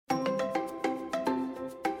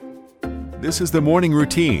This is the Morning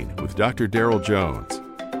Routine with Dr. Darrell Jones.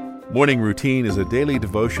 Morning Routine is a daily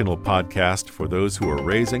devotional podcast for those who are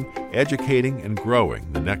raising, educating, and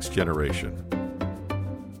growing the next generation.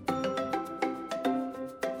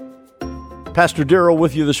 Pastor Darrell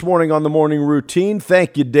with you this morning on the Morning Routine.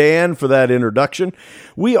 Thank you, Dan, for that introduction.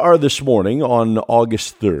 We are this morning on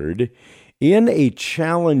August 3rd in a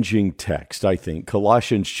challenging text, I think,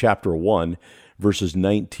 Colossians chapter 1, verses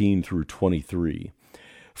 19 through 23.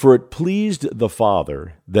 For it pleased the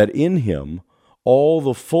Father that in him all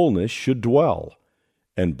the fullness should dwell,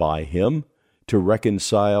 and by him to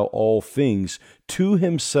reconcile all things to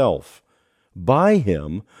himself, by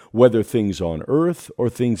him, whether things on earth or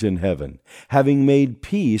things in heaven, having made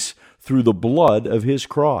peace through the blood of his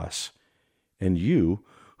cross. And you,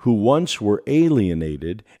 who once were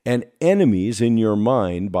alienated and enemies in your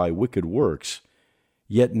mind by wicked works,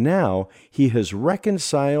 yet now he has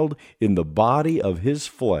reconciled in the body of his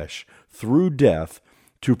flesh through death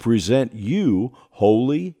to present you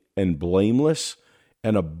holy and blameless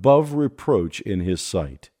and above reproach in his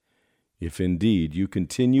sight. If indeed you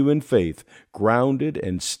continue in faith, grounded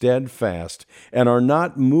and steadfast, and are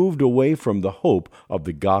not moved away from the hope of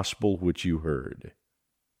the gospel which you heard.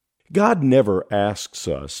 God never asks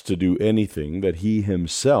us to do anything that he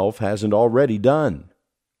himself hasn't already done.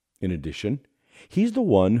 In addition, he's the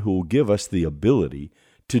one who will give us the ability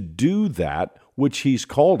to do that which he's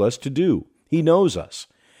called us to do. He knows us.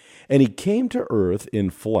 And he came to earth in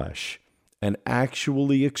flesh and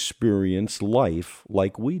actually experienced life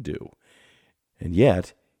like we do. And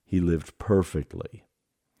yet, he lived perfectly.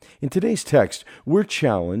 In today's text, we're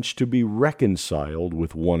challenged to be reconciled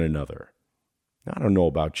with one another. I don't know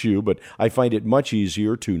about you, but I find it much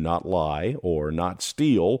easier to not lie or not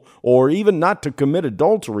steal or even not to commit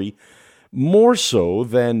adultery, more so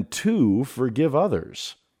than to forgive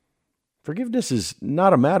others. Forgiveness is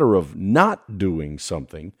not a matter of not doing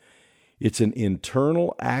something. It's an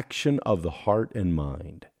internal action of the heart and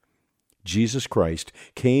mind. Jesus Christ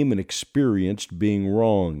came and experienced being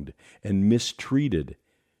wronged and mistreated,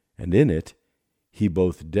 and in it, he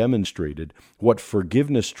both demonstrated what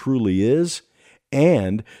forgiveness truly is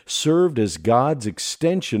and served as God's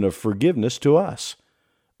extension of forgiveness to us,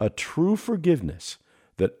 a true forgiveness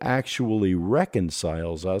that actually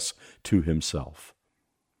reconciles us to himself.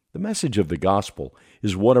 The message of the gospel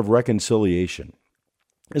is one of reconciliation.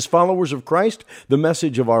 As followers of Christ, the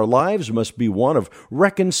message of our lives must be one of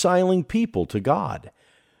reconciling people to God.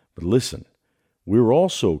 But listen, we're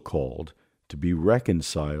also called to be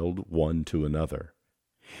reconciled one to another.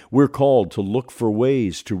 We're called to look for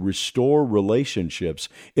ways to restore relationships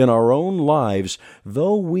in our own lives,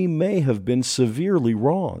 though we may have been severely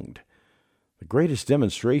wronged. The greatest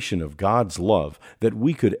demonstration of God's love that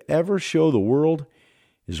we could ever show the world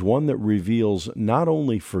is one that reveals not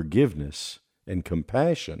only forgiveness and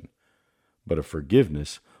compassion, but a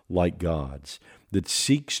forgiveness like God's that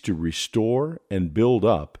seeks to restore and build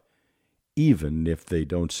up, even if they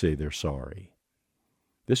don't say they're sorry.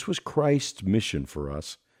 This was Christ's mission for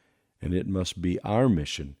us, and it must be our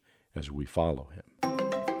mission as we follow him.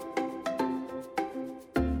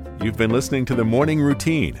 You've been listening to the Morning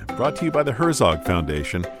Routine, brought to you by the Herzog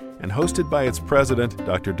Foundation and hosted by its president,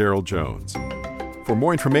 Dr. Darrell Jones. For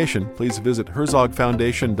more information, please visit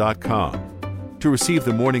herzogfoundation.com. To receive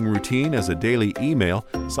the Morning Routine as a daily email,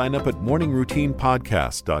 sign up at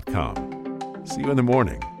morningroutinepodcast.com. See you in the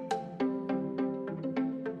morning.